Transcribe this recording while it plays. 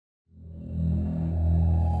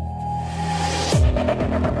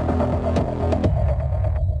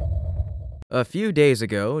A few days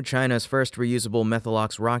ago, China's first reusable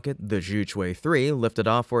methalox rocket, the Zhuque-3’s, lifted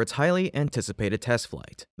off for its highly anticipated test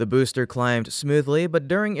flight. The booster climbed smoothly, but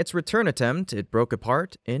during its return attempt, it broke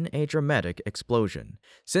apart in a dramatic explosion.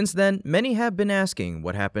 Since then, many have been asking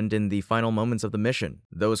what happened in the final moments of the mission.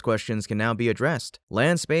 Those questions can now be addressed.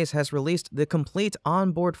 Landspace has released the complete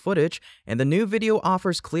onboard footage, and the new video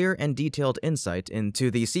offers clear and detailed insight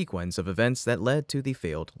into the sequence of events that led to the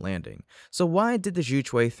failed landing. So why did the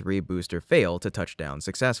Zhuque-3 booster fail to touch down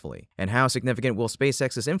successfully? And how significant will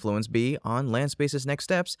SpaceX's influence be on Landspace's next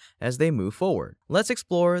steps as they move forward? Let's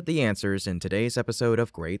explore the answers in today's episode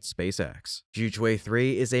of Great SpaceX.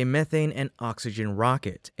 Zhuque-3 is a methane and oxygen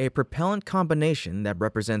rocket, a propellant combination that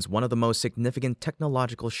represents one of the most significant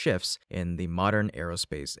technological shifts in the modern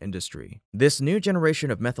aerospace industry. This new generation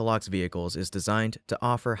of methalox vehicles is designed to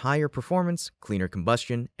offer higher performance, cleaner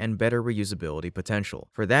combustion, and better reusability potential.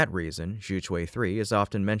 For that reason, Zhuque-3 is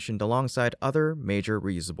often mentioned alongside other major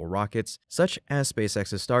reusable rockets, such as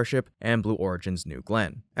SpaceX's Starship and Blue Origin's New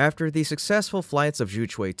Glenn. After the successful flights of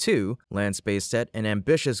Zhuque-2, Landspace set an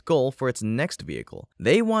ambitious goal for its next vehicle.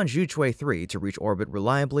 They want Zhuque-3 to reach orbit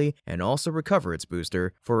reliably and also recover its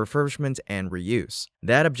booster for refurbishment and reuse.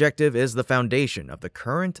 That objective is the foundation of the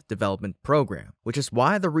current development program, which is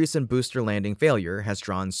why the recent booster landing failure has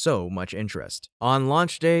drawn so much interest. On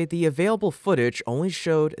launch day, the available footage only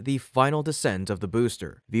showed the final descent of the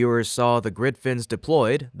booster. Viewers saw the grid fins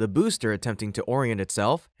deployed, the booster attempting to orient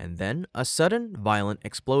itself, and then a sudden, violent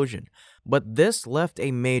explosion. But this left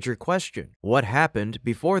a major question. What happened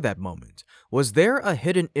before that moment? Was there a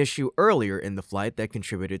hidden issue earlier in the flight that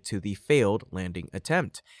contributed to the failed landing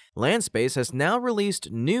attempt? Landspace has now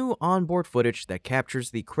released new onboard footage that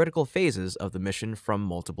captures the critical phases of the mission from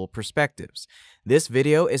multiple perspectives. This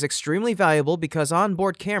video is extremely valuable because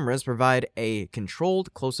onboard cameras provide a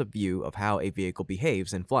controlled close-up view of how a vehicle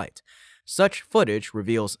behaves in flight. Such footage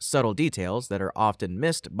reveals subtle details that are often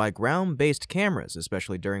missed by ground-based cameras,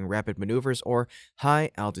 especially during rapid maneuvers or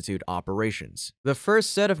high-altitude operations. The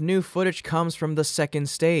first set of new footage comes from the second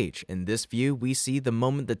stage. In this view, we see the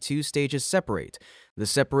moment the two stages separate. The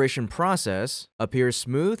separation process appears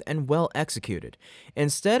smooth and well executed.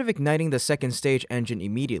 Instead of igniting the second stage engine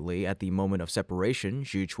immediately at the moment of separation,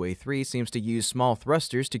 Zhuque-3 seems to use small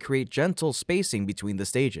thrusters to create gentle spacing between the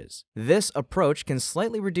stages. This approach can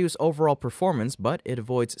slightly reduce overall performance, but it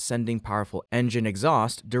avoids sending powerful engine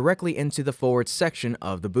exhaust directly into the forward section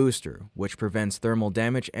of the booster, which prevents thermal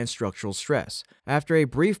damage and structural stress. After a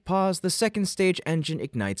brief pause, the second stage engine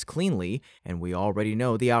ignites cleanly, and we already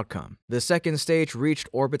know the outcome. The second stage reached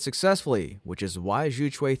orbit successfully, which is why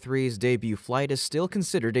Zhuque-3's debut flight is still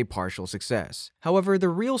considered a partial success. However, the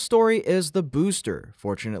real story is the booster.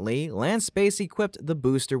 Fortunately, Landspace equipped the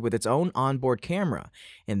booster with its own onboard camera.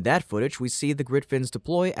 In that footage, we see the grid fins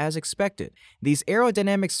deploy as expected. These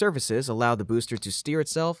aerodynamic surfaces allow the booster to steer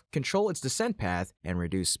itself, control its descent path, and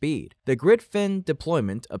reduce speed. The grid fin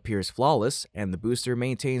deployment appears flawless, and the booster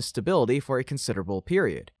maintains stability for a considerable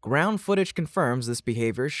period. Ground footage confirms this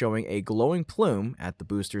behavior, showing a glowing plume at the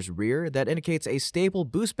booster's rear that indicates a stable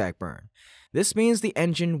boost-back burn. This means the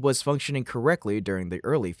engine was functioning correctly during the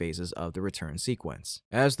early phases of the return sequence.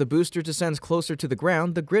 As the booster descends closer to the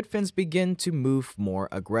ground, the grid fins begin to move more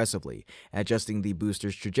aggressively, adjusting the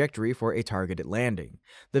booster's trajectory for a targeted landing.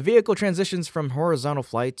 The vehicle transitions from horizontal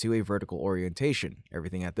flight to a vertical orientation.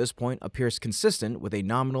 Everything at this point appears consistent with a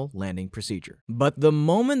nominal landing procedure. But the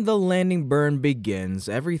moment the landing burn begins,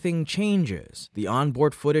 everything changes. The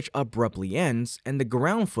onboard footage abruptly ends, and the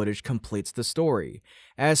ground footage completes the story.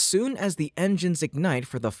 As soon as the engines ignite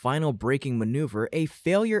for the final braking maneuver, a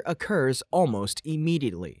failure occurs almost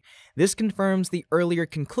immediately. This confirms the earlier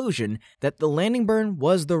conclusion that the landing burn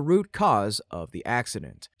was the root cause of the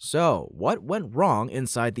accident. So, what went wrong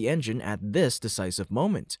inside the engine at this decisive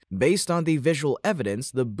moment? Based on the visual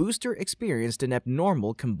evidence, the booster experienced an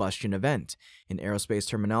abnormal combustion event. In aerospace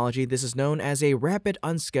terminology, this is known as a rapid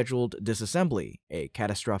unscheduled disassembly, a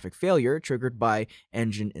catastrophic failure triggered by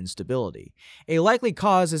engine instability. A likely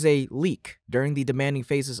cause is a leak. During the demanding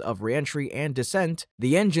phases of reentry and descent,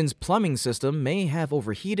 the engine's plumbing system may have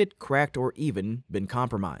overheated, cracked, or even been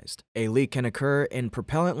compromised. A leak can occur in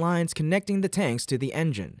propellant lines connecting the tanks to the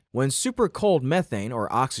engine. When super cold methane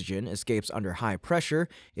or oxygen escapes under high pressure,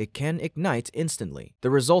 it can ignite instantly. The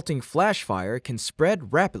resulting flash fire can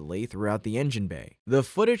spread rapidly throughout the engine bay. The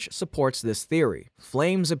footage supports this theory.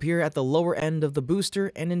 Flames appear at the lower end of the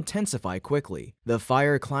booster and intensify quickly. The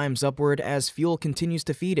fire climbs upward as fuel continues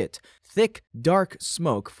continues to feed it. Thick, dark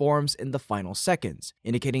smoke forms in the final seconds,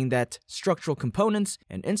 indicating that structural components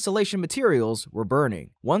and insulation materials were burning.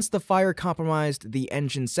 Once the fire compromised the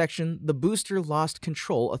engine section, the booster lost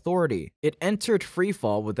control authority. It entered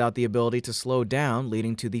freefall without the ability to slow down,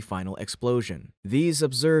 leading to the final explosion. These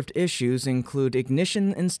observed issues include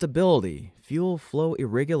ignition instability, fuel flow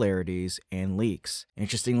irregularities, and leaks.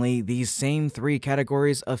 Interestingly, these same three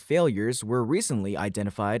categories of failures were recently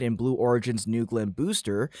identified in Blue Origin's New Glenn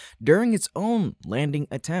booster during its own landing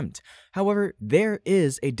attempt. However, there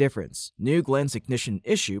is a difference. New Glenn's ignition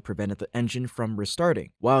issue prevented the engine from restarting,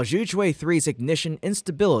 while Zhuque-3’s ignition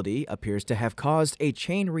instability appears to have caused a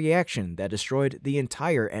chain reaction that destroyed the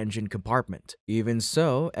entire engine compartment. Even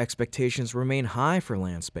so, expectations remain high for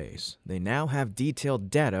Landspace. They now have detailed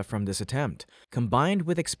data from this attempt, combined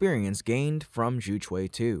with experience gained from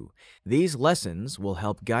Zhuque-2. These lessons will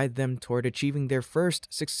help guide them toward achieving their first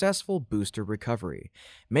successful booster recovery.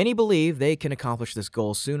 Many believe they can accomplish this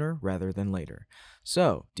goal sooner rather than later.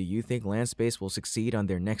 So, do you think Landspace will succeed on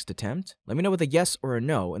their next attempt? Let me know with a yes or a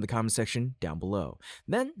no in the comment section down below.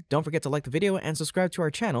 Then, don't forget to like the video and subscribe to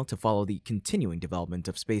our channel to follow the continuing development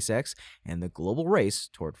of SpaceX and the global race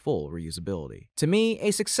toward full reusability. To me,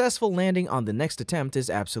 a successful landing on the next attempt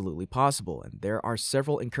is absolutely possible, and there are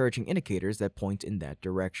several encouraging indicators that point in that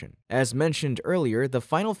direction. As mentioned earlier, the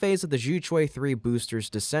final phase of the Zhuque-3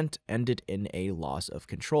 booster's descent ended in a loss of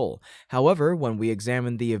control. However, when we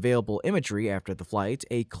examine the available imagery after the flight,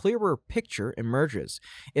 a clearer picture emerges.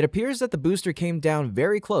 It appears that the booster came down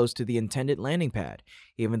very close to the intended landing pad.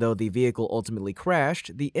 Even though the vehicle ultimately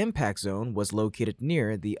crashed, the impact zone was located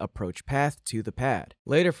near the approach path to the pad.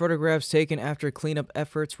 Later photographs taken after cleanup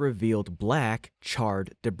efforts revealed black,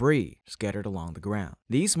 charred debris scattered along the ground.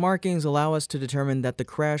 These markings allow us to determine that the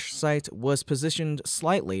crash site was positioned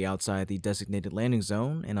slightly outside the designated landing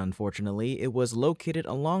zone, and unfortunately, it was located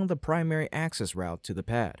along the primary access route to the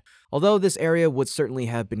pad. Although this area would certainly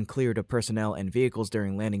have been cleared of personnel and vehicles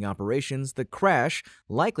during landing operations, the crash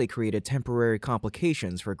likely created temporary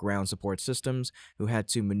complications for ground support systems who had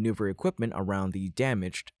to maneuver equipment around the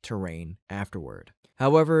damaged terrain afterward.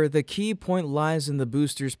 However, the key point lies in the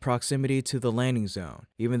booster's proximity to the landing zone.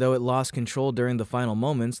 Even though it lost control during the final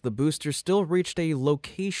moments, the booster still reached a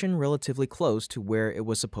location relatively close to where it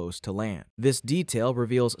was supposed to land. This detail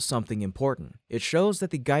reveals something important. It shows that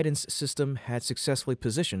the guidance system had successfully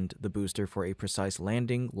positioned the booster for a precise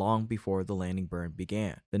landing long before the landing burn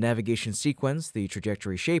began. The navigation sequence, the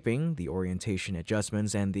trajectory shaping, the orientation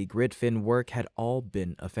adjustments, and the grid fin work had all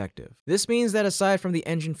been effective. This means that aside from the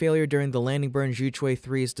engine failure during the landing burn, Zhuque-3’s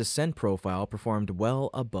descent profile performed well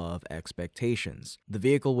above expectations. The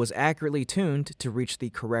vehicle was accurately tuned to reach the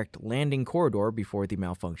correct landing corridor before the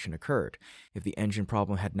malfunction occurred. If the engine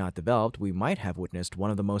problem had not developed, we might have witnessed one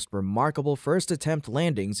of the most remarkable first-attempt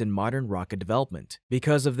landings in modern rocket development.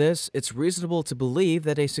 Because of this, it's reasonable to believe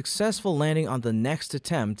that a successful landing on the next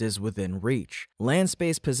attempt is within reach.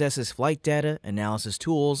 Landspace possesses flight data, analysis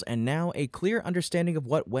tools, and now a clear understanding of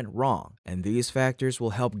what went wrong, and these factors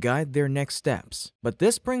will help guide their next steps. But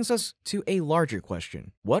this brings us to a larger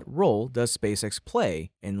question. What role does SpaceX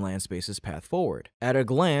play in Landspace's path forward? At a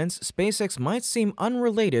glance, SpaceX might seem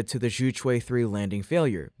unrelated to the Zhuque-3 landing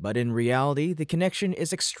failure, but in reality, the connection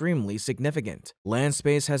is extremely significant.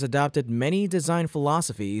 Landspace has adopted many design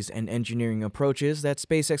philosophies and engineering approaches that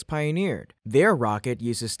SpaceX pioneered. Their rocket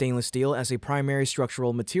uses stainless steel as a primary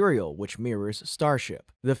structural material, which mirrors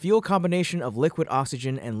Starship. The fuel combination of liquid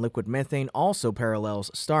oxygen and liquid methane also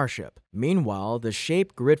parallels Starship. Meanwhile, the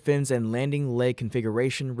shape, grid fins, and landing leg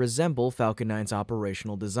configuration resemble Falcon 9's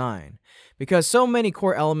operational design. Because so many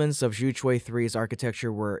core elements of Zhuque-3's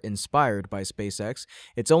architecture were inspired by SpaceX,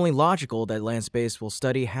 it's only logical that Landspace will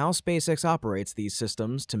study how SpaceX operates these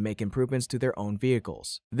systems to make improvements to their own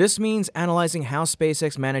vehicles. This means analyzing how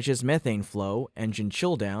SpaceX manages methane flow, engine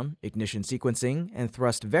chill-down, ignition sequencing, and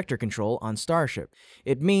thrust vector control on Starship.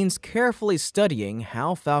 It means carefully studying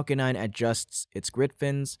how Falcon 9 adjusts its grid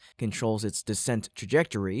fins, controls its descent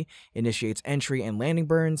trajectory, initiates entry and landing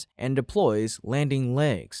burns, and deploys landing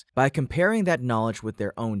legs. By comparing that knowledge with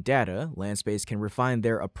their own data, Landspace can refine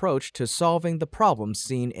their approach to solving the problems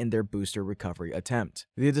seen in their booster recovery attempt.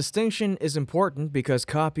 The distinction is important because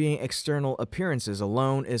copying external appearances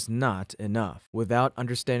alone is not enough. Without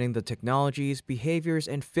understanding the technologies, behaviors,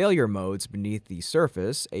 and failure modes beneath the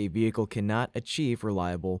surface, a vehicle cannot achieve achieve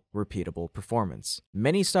reliable, repeatable performance.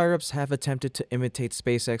 Many startups have attempted to imitate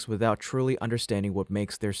SpaceX without truly understanding what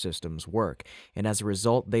makes their systems work, and as a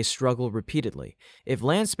result, they struggle repeatedly. If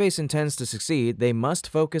Landspace intends to succeed, they must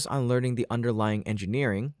focus on learning the underlying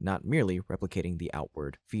engineering, not merely replicating the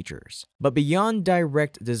outward features. But beyond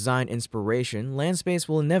direct design inspiration, Landspace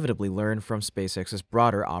will inevitably learn from SpaceX's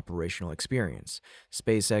broader operational experience.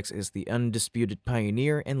 SpaceX is the undisputed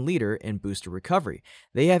pioneer and leader in booster recovery.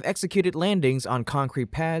 They have executed landings on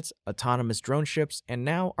concrete pads, autonomous drone ships, and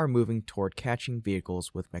now are moving toward catching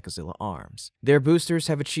vehicles with Mechazilla arms. Their boosters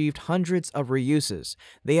have achieved hundreds of reuses.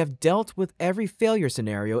 They have dealt with every failure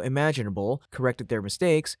scenario imaginable, corrected their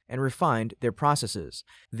mistakes, and refined their processes.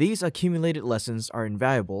 These accumulated lessons are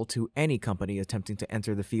invaluable to any company attempting to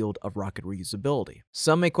enter the field of rocket reusability.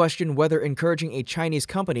 Some may question whether encouraging a Chinese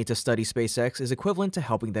company to study SpaceX is equivalent to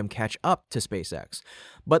helping them catch up to SpaceX.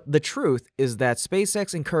 But the truth is that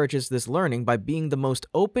SpaceX encourages this learning by being the most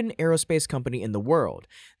open aerospace company in the world.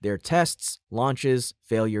 Their tests, launches,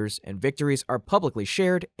 failures, and victories are publicly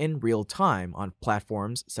shared in real time on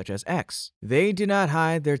platforms such as X. They do not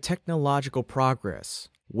hide their technological progress,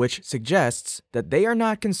 which suggests that they are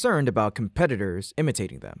not concerned about competitors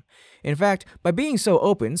imitating them. In fact, by being so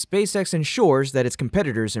open, SpaceX ensures that its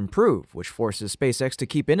competitors improve, which forces SpaceX to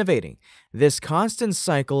keep innovating. This constant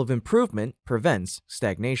cycle of improvement prevents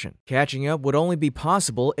stagnation. Catching up would only be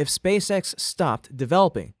possible if SpaceX stopped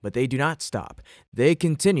developing, but they do not stop. They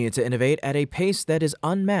continue to innovate at a pace that is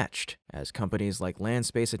unmatched. As companies like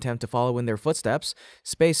Landspace attempt to follow in their footsteps,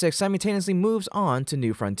 SpaceX simultaneously moves on to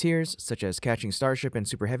new frontiers, such as catching Starship and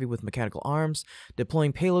Super Heavy with mechanical arms,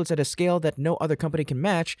 deploying payloads at a scale that no other company can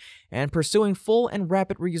match, and pursuing full and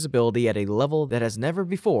rapid reusability at a level that has never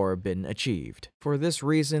before been achieved. For this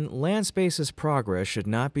reason, Landspace's progress should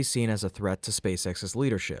not be seen as a threat to SpaceX's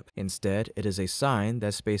leadership. Instead, it is a sign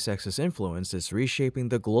that SpaceX's influence is reshaping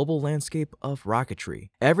the global landscape of rocketry.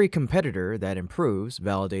 Every competitor that improves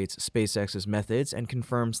validates SpaceX's methods and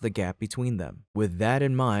confirms the gap between them. With that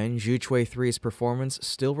in mind, Zhuque-3’s performance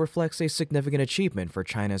still reflects a significant achievement for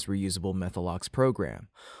China's reusable methalox program.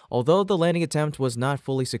 Although the landing attempt was not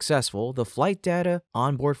fully successful, the flight data,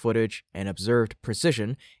 onboard footage, and observed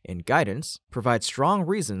precision in guidance provide strong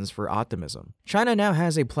reasons for optimism. China now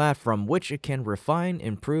has a platform from which it can refine,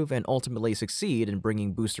 improve, and ultimately succeed in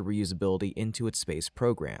bringing booster reusability into its space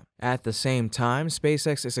program. At the same time,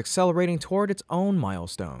 SpaceX is accelerating toward its own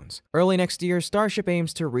milestones. Early next year, Starship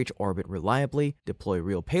aims to reach orbit reliably, deploy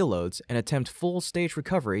real payloads, and attempt full-stage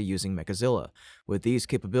recovery using Mechazilla. With these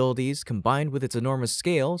capabilities, combined with its enormous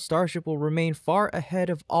scale, Starship will remain far ahead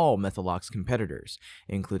of all methalox competitors,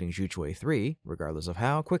 including Zhuque-3, regardless of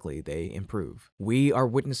how quickly they improve. We are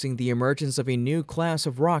witnessing the emergence of a new class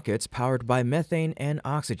of rockets powered by methane and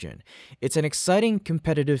oxygen. It's an exciting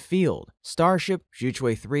competitive field. Starship,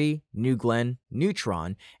 Zhuque-3, New Glenn,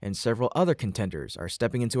 Neutron, and several other contenders are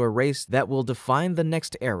stepping into a race that will define the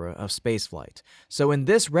next era of spaceflight. So in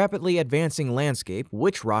this rapidly advancing landscape,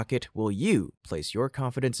 which rocket will you place your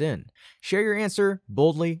confidence in? Share your answer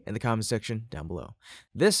boldly in the comment section down below.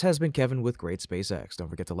 This has been Kevin with Great SpaceX. Don't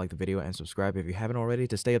forget to like the video and subscribe if you haven't already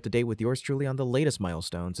to stay up to date with yours truly on the latest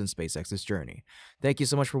milestones in SpaceX's journey. Thank you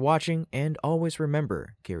so much for watching, and always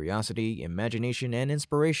remember, curiosity, imagination, and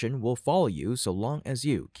inspiration will follow you so long as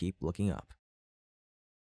you keep looking up.